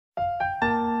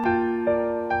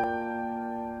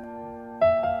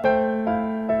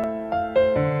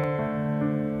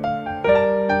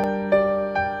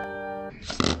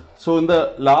So in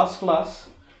the last class,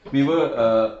 we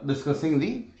were discussing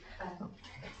the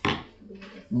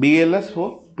BLS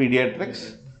for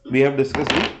pediatrics. We have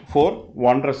discussed it for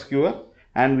one rescuer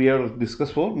and we have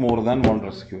discussed for more than one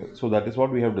rescuer. So that is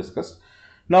what we have discussed.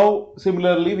 Now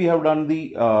similarly, we have done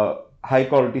the high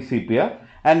quality CPR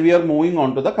and we are moving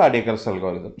on to the cardiac arrest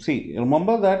algorithm. See,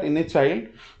 remember that in a child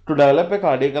to develop a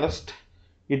cardiac arrest,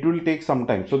 it will take some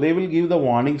time. So they will give the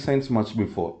warning signs much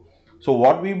before. So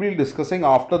what we will be discussing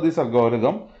after this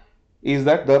algorithm is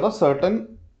that there are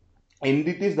certain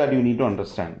entities that you need to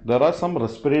understand. There are some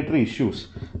respiratory issues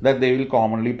that they will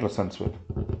commonly present with.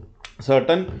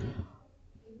 Certain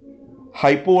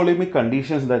hypovolemic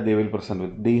conditions that they will present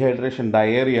with, dehydration,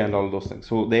 diarrhea and all those things.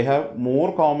 So they have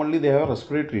more commonly they have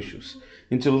respiratory issues.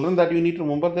 In children, that you need to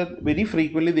remember that very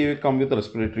frequently they will come with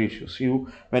respiratory issues.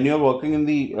 When you are working in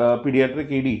the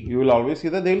pediatric ED, you will always see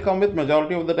that they will come with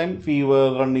majority of the time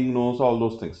fever, running nose, all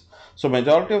those things. So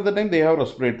majority of the time they have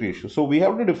respiratory issues. So we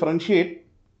have to differentiate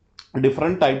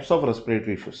different types of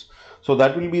respiratory issues. So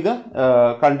that will be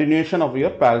the continuation of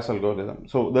your PALS algorithm.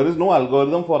 So there is no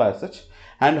algorithm for as such.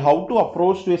 And how to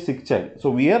approach to a sick child. So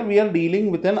we are dealing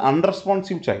with an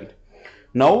unresponsive child.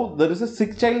 Now there is a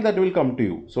sick child that will come to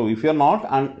you. So if you are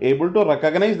not able to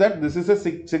recognize that this is a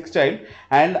sick child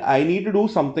and I need to do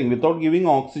something without giving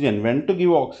oxygen, when to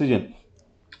give oxygen,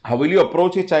 how will you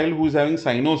approach a child who is having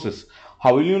cyanosis?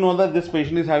 How will you know that this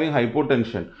patient is having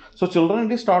hypotension? So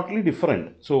children, it is totally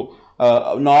different. So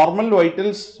normal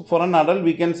vitals for an adult,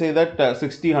 we can say that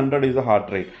 60-100 is the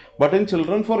heart rate. But in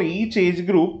children, for each age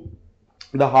group,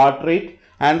 the heart rate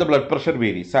and the blood pressure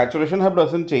varies. Saturation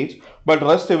doesn't change, but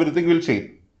rest everything will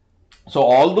change. So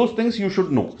all those things you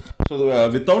should know. So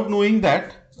without knowing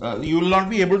that, you will not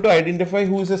be able to identify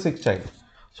who is a sick child.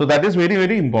 So that is very,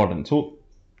 very important. So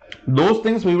those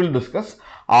things we will discuss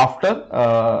after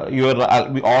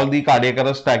all the cardiac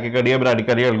arrest, tachycardia,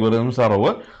 bradycardia algorithms are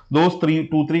over. Those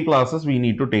 2-3 classes we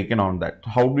need to take in on that.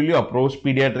 How will you approach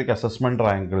pediatric assessment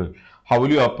triangle? How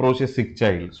will you approach a sick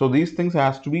child? So these things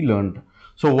has to be learned.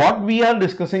 So what we are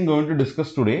going to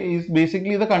discuss today is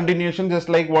basically the continuation, just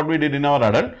like what we did in our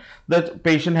adult. The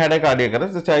patient had a cardiac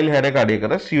arrest, the child had a cardiac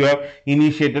arrest, you have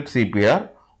initiated CPR,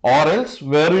 or else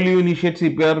where will you initiate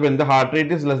CPR? When the heart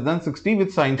rate is less than 60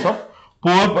 with signs of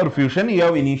poor perfusion, you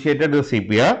have initiated the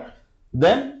CPR.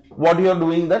 Then what you are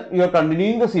doing, that you are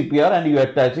continuing the CPR and you are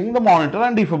attaching the monitor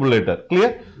and defibrillator.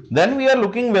 Clear? Then we are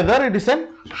looking whether it is a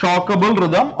shockable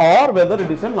rhythm or whether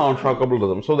it is a non-shockable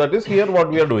rhythm. So that is here what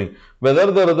we are doing. Whether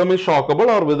the rhythm is shockable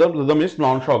or whether the rhythm is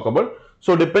non-shockable.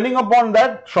 So depending upon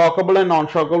that shockable and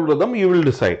non-shockable rhythm, you will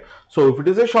decide. So if it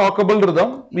is a shockable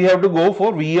rhythm, we have to go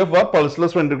for VF or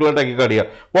pulseless ventricular tachycardia.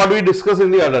 What we discussed in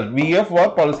the adult, VF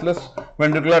or pulseless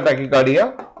ventricular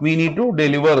tachycardia, we need to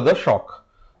deliver the shock.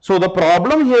 So the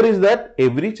problem here is that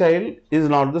every child is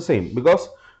not the same, because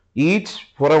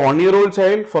for a 1-year-old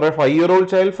child, for a 5-year-old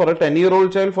child, for a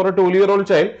 10-year-old child, for a 12-year-old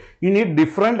child, you need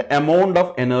different amount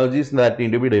of energies that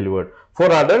need to be delivered. For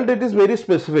adult, it is very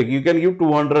specific. You can give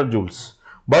 200 joules.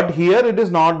 But here it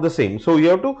is not the same. So you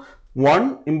have to,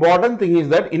 one important thing is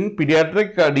that in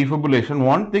pediatric defibrillation,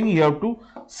 one thing you have to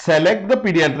select the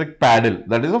pediatric paddle.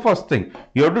 That is the first thing.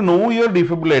 You have to know your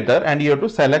defibrillator and you have to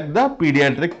select the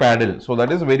pediatric paddle. So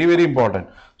that is very, very important.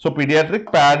 So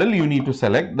pediatric paddle you need to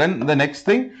select. Then the next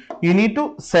thing, you need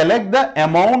to select the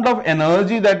amount of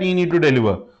energy that you need to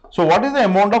deliver. So what is the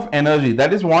amount of energy?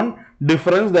 That is one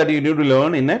difference that you need to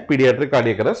learn in a pediatric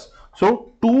cardiac arrest.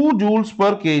 So 2 joules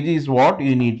per kg is what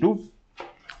you need to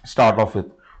start off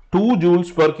with. 2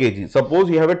 joules per kg. Suppose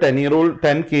you have a 10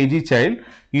 kg child,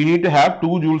 you need to have 2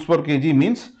 joules per kg,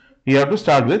 means you have to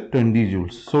start with 20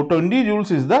 joules. So 20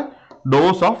 joules is the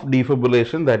dose of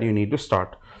defibrillation that you need to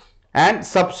start. And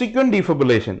subsequent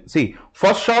defibrillation, see,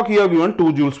 first shock you have given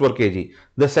 2 joules per kg.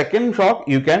 The second shock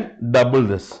you can double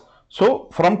this. So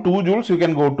from 2 joules you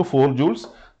can go to 4 joules.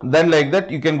 Then like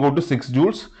that you can go to 6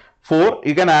 joules. 4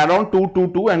 you can add on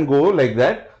 2 and go like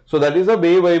that. So that is a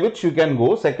way by which you can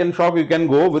go. Second shock you can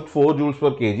go with 4 joules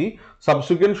per kg.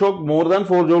 Subsequent shock more than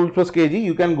 4 joules per kg,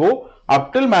 you can go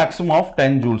up till maximum of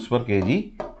 10 joules per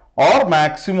kg or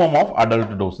maximum of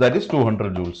adult dose, that is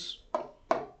 200 joules.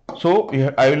 So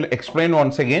I will explain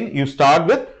once again. You start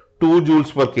with 2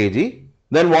 joules per kg.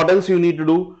 Then what else you need to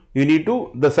do? You need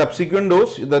to, the subsequent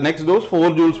dose, the next dose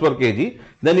 4 joules per kg.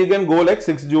 Then you can go like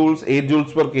 6 joules, 8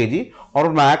 joules per kg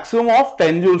or maximum of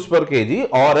 10 joules per kg,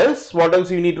 or else what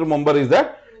else you need to remember is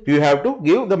that you have to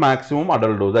give the maximum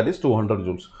adult dose, that is 200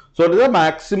 joules. So it is a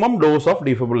maximum dose of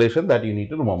defibrillation that you need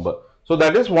to remember. So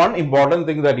that is one important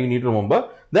thing that you need to remember.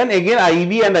 Then again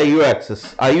IV and IU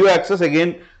access. IU access,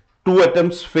 again 2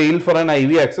 attempts fail for an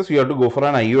IV access, you have to go for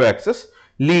an IU access.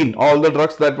 lean, all the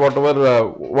drugs that whatever,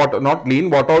 what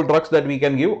all drugs that we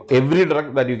can give, every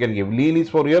drug that you can give. Lean is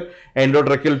for your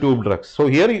endotracheal tube drugs. So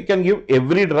here you can give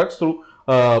every drugs through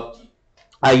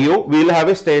IO. We will have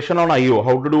a station on IO.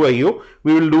 How to do IO?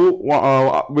 We will do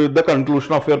with the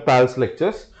conclusion of your PALS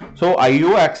lectures. So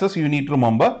IO access you need to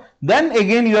remember. Then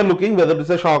again you are looking whether it is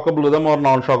a shockable rhythm or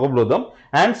non-shockable rhythm.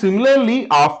 And similarly,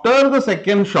 after the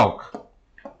second shock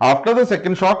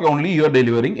only you are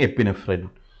delivering epinephrine.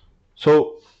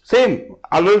 So same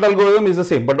adult algorithm is the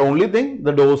same, but only thing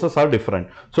the doses are different.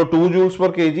 So 2 joules per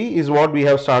kg is what we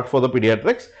have start for the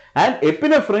pediatrics, and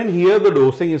epinephrine here the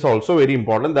dosing is also very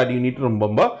important that you need to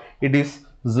remember. It is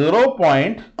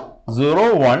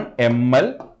 0.01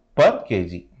 ml per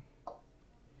kg.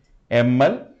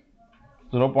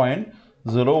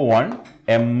 0.01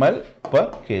 ml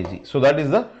per kg. So that is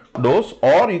the dose,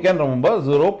 or you can remember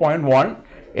 0.1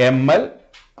 ml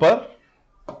per.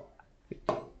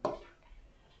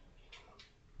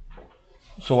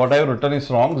 So what I have written is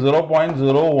wrong.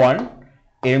 0.01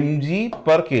 mg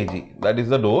per kg, that is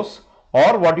the dose,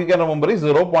 or what you can remember is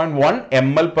 0.1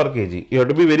 ml per kg. You have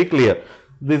to be very clear.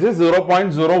 This is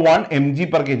 0.01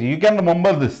 mg per kg. You can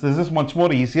remember this. This is much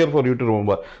more easier for you to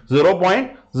remember.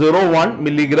 0.01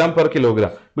 milligram per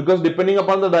kilogram, because depending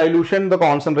upon the dilution, the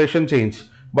concentration change.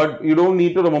 But you don't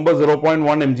need to remember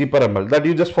 0.1 mg per ml. That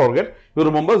you just forget. You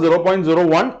remember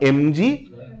 0.01 mg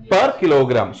per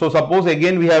kilogram. So suppose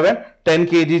again we have a 10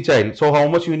 kg child. So how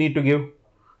much you need to give?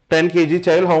 10 kg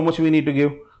child, how much we need to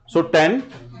give? So 10,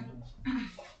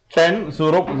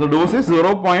 the dose is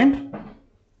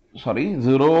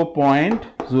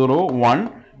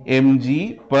 0.01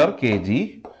 mg per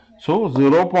kg. So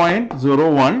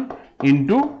 0.01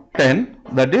 into 10,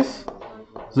 that is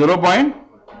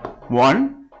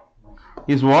 0.1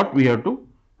 is what we have to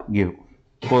give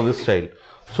for this child.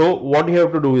 So what you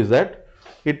have to do is that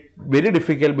it very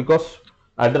difficult, because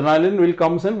adrenaline will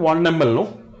comes in 1 ml, no?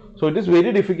 So it is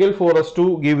very difficult for us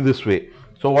to give this way.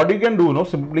 So what you can do, no,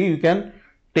 simply you can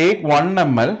take 1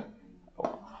 ml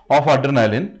of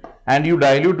adrenaline and you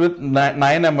dilute with 9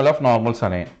 ml of normal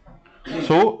saline.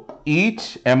 So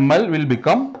each ml will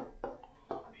become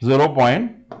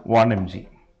 0.1 mg.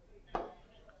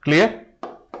 Clear?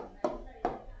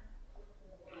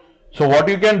 So what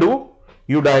you can do,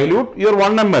 you dilute your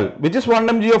 1 ml, which is 1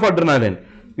 mg of adrenaline.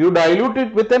 You dilute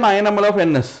it with a 9 ml of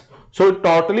NS. So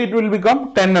totally it will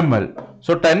become 10 ml.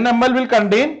 So 10 ml will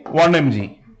contain 1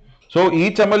 mg. So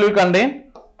each ml will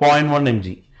contain 0.1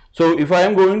 mg. So if I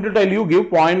am going to tell you give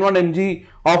 0.1 mg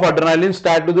of adrenaline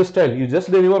start to this child, you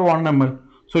just deliver 1 ml.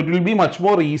 So it will be much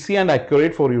more easy and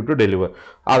accurate for you to deliver.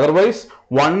 Otherwise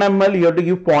 1 ml you have to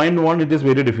give 0.1, it is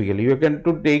very difficult. You can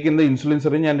to take in the insulin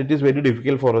syringe and it is very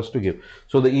difficult for us to give.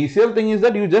 So the easier thing is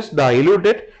that you just dilute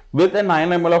it with a 9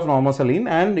 ml of normal saline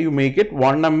and you make it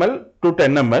 1 ml to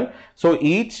 10 ml. So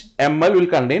each ml will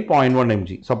contain 0.1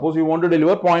 mg. Suppose you want to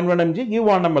deliver 0.1 mg, give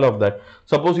 1 ml of that.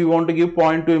 Suppose you want to give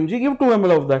 0.2 mg, give 2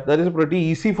 ml of that. That is pretty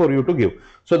easy for you to give.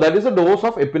 So that is the dose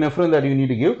of epinephrine that you need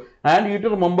to give. And you need to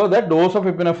remember that dose of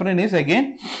epinephrine is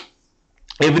again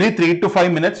every 3 to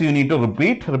 5 minutes you need to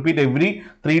repeat every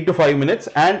 3 to 5 minutes.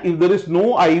 And if there is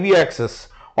no IV access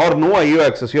or no IO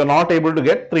access, you are not able to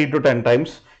get 3 to 10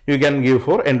 times you can give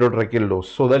for endotracheal dose.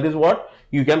 So that is what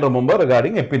you can remember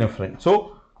regarding epinephrine.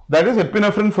 So that is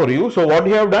epinephrine for you. So what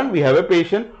we have done, we have a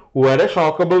patient who had a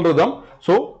shockable rhythm.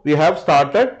 So we have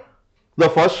started the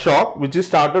first shock, which is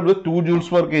started with 2 joules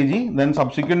per kg. Then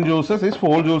subsequent doses is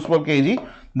 4 joules per kg.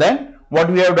 Then what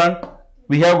we have done,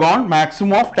 we have gone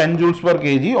maximum of 10 joules per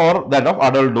kg or that of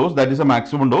adult dose. That is a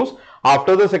maximum dose.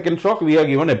 After the second shock, we are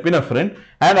given epinephrine,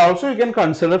 and also you can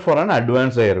consider for an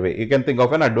advanced airway. You can think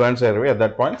of an advanced airway at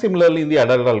that point. Similarly, in the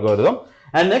adult algorithm.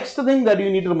 And next thing that you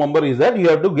need to remember is that you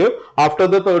have to give after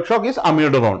the third shock is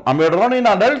amiodarone. Amiodarone in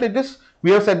adult, it is,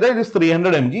 we have said that it is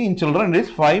 300 mg. In children, it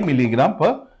is 5 milligram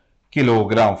per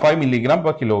kilogram. 5 milligram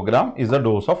per kilogram is the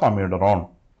dose of amiodarone.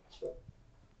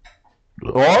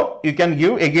 Or you can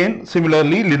give again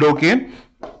similarly lidocaine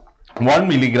 1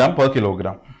 milligram per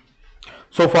kilogram.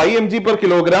 So 5 mg per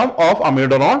kilogram of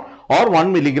amiodarone or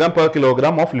 1 milligram per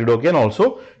kilogram of lidocaine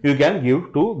also you can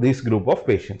give to this group of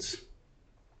patients.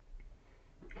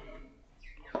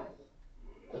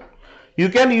 You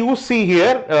can use, see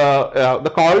here,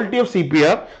 the quality of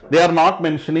CPR, they are not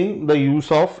mentioning the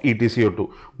use of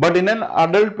ETCO2. But in an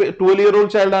adult 12-year-old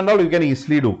child and all, you can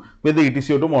easily do with the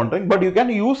ETCO2 monitoring. But you can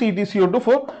use ETCO2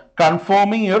 for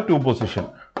confirming your tube position.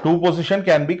 Tube position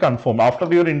can be confirmed.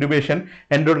 After your intubation,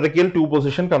 endotracheal tube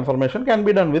position confirmation can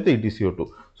be done with ETCO2.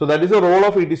 So that is the role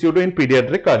of ETCO2 in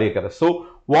pediatric cardiac arrest. So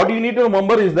what you need to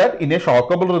remember is that in a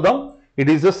shockable rhythm, It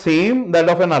is the same that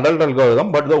of an adult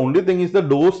algorithm, but the only thing is the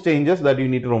dose changes that you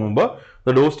need to remember.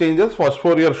 The dose changes, first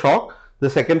for your shock, the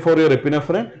second for your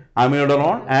epinephrine,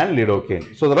 amiodarone and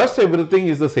lidocaine. So the rest everything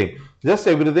is the same. Just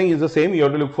everything is the same. You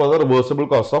have to look for the reversible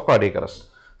cause of cardiac arrest.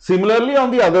 Similarly,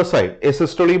 on the other side,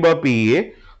 asystole by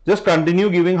PEA, just continue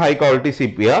giving high quality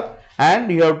CPR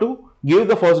and you have to give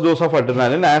the first dose of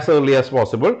adrenaline as early as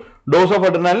possible. Dose of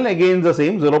adrenaline again is the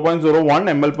same, 0.01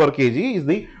 ml per kg is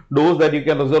the dose that you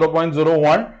can,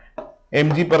 0.01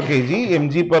 mg per kg.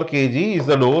 Mg per kg is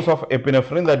the dose of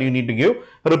epinephrine that you need to give.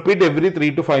 Repeat every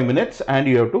 3 to 5 minutes and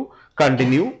you have to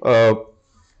continue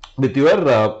with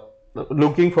your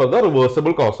looking for the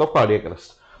reversible cause of cardiac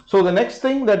arrest. So the next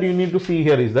thing that you need to see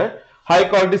here is that high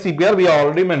quality CPR, we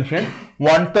already mentioned,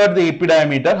 1/3 the AP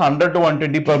diameter, 100 to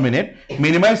 120 per minute,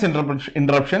 minimize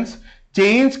interruptions,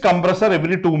 change compressor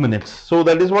every 2 minutes. So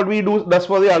that is what we do, that's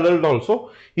for the adult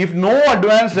also. If no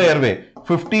advanced airway,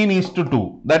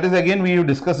 15:2. That is again we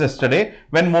discussed yesterday,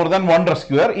 when more than one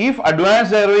rescuer. If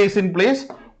advanced airway is in place,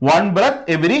 one breath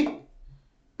every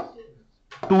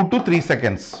 2 to 3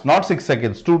 seconds, not 6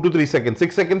 seconds, 2 to 3 seconds.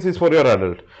 6 seconds is for your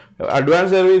adult.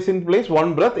 Advanced airway is in place,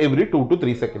 one breath every 2 to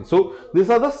 3 seconds. So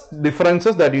these are the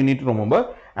differences that you need to remember.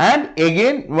 And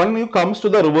again, when it comes to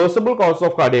the reversible cause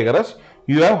of cardiac arrest,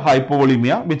 you have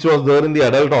hypovolemia, which was there in the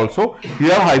adult also. You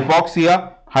have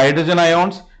hypoxia, hydrogen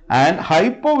ions, and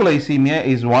hypoglycemia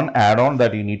is one add-on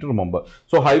that you need to remember.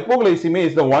 So hypoglycemia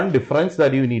is the one difference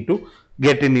that you need to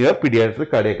get in your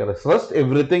pediatric cardiac arrest. Rest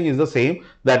everything is the same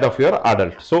that of your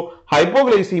adult. So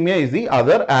hypoglycemia is the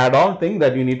other add-on thing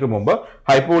that you need to remember.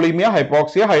 Hypovolemia,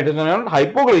 hypoxia, hydrogen ion,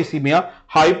 hypoglycemia,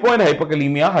 hypo and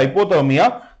hypokalemia,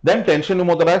 hypothermia, then tension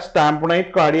pneumothorax,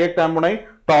 tamponade, cardiac tamponade,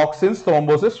 toxins,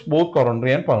 thrombosis, both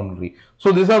coronary and pulmonary.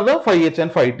 So these are the 5H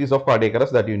and 5Ts of cardiac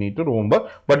arrest that you need to remember.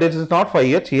 But it is not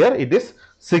 5H here, it is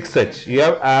 6H. You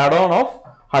have add-on of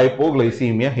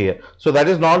hypoglycemia here. So that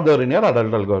is not there in your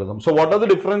adult algorithm. So what are the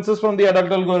differences from the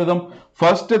adult algorithm?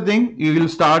 First thing you will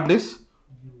start this.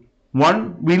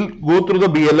 One, we'll go through the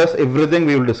BLS, everything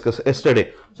we will discuss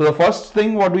yesterday. So the first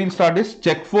thing what we'll start is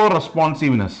check for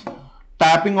responsiveness.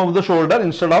 Tapping over the shoulder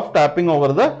instead of tapping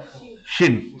over the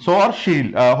shin. So or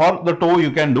shield or the toe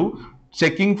you can do.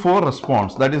 Checking for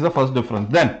response. That is the first difference.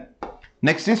 Then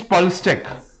next is pulse check.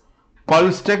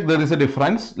 Pulse check, there is a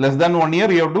difference. Less than 1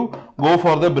 year, you have to go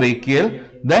for the brachial.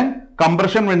 Then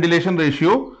compression ventilation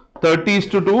ratio,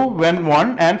 30:2 when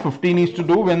 1 and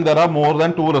 15:2 when there are more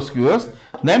than 2 rescuers.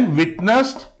 Then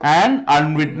witnessed and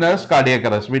unwitnessed cardiac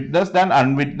arrest. Witnessed and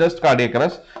unwitnessed cardiac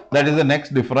arrest. That is the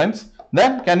next difference.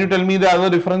 Then can you tell me the other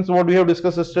difference what we have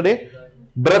discussed yesterday?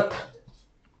 Breath.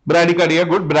 Bradycardia,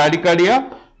 good.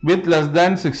 Bradycardia with less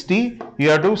than 60, you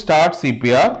have to start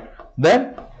CPR.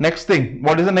 Then next thing,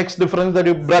 what is the next difference that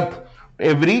you breath?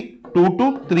 Every 2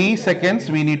 to 3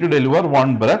 seconds we need to deliver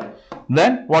one breath.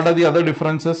 Then what are the other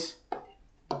differences?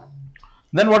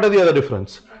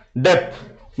 Depth.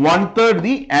 1/3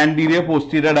 the anterior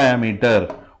posterior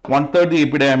diameter. 1/3 the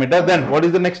AP diameter. Then what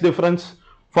is the next difference?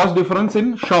 First difference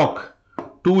in shock,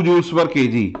 2 joules per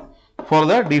kg. For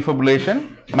the defibrillation,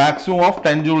 maximum of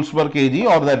 10 joules per kg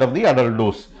or that of the adult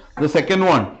dose. The second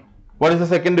one, what is the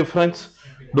second difference?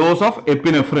 Dose of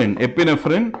epinephrine.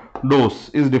 Epinephrine dose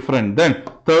is different. Then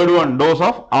third one, dose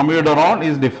of amiodarone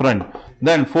is different.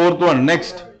 Then fourth one,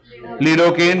 next,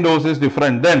 lidocaine dose is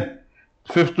different. Then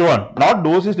fifth one, not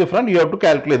dose is different, you have to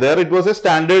calculate. There it was a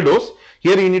standard dose.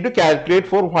 Here you need to calculate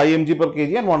for 5 mg per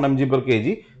kg and 1 mg per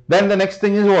kg. Then the next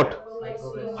thing is what?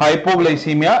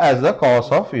 Hypoglycemia as the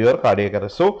cause of your cardiac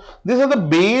arrest. So these are the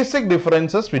basic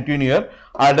differences between your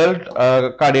adult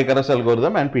cardiac arrest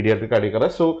algorithm and pediatric cardiac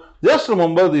arrest. So just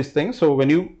remember these things. So when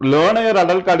you learn your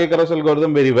adult cardiac arrest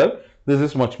algorithm very well, this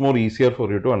is much more easier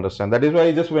for you to understand. That is why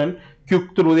I just went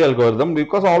quick through the algorithm,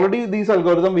 because already these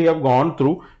algorithm we have gone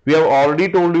through. We have already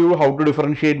told you how to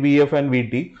differentiate VF and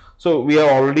VT. So we are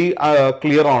already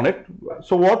clear on it.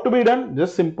 So what to be done?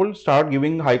 Just simple, start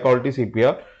giving high quality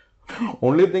CPR.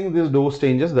 Only thing, these dose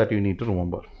changes that you need to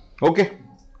remember. Okay.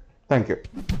 Thank you.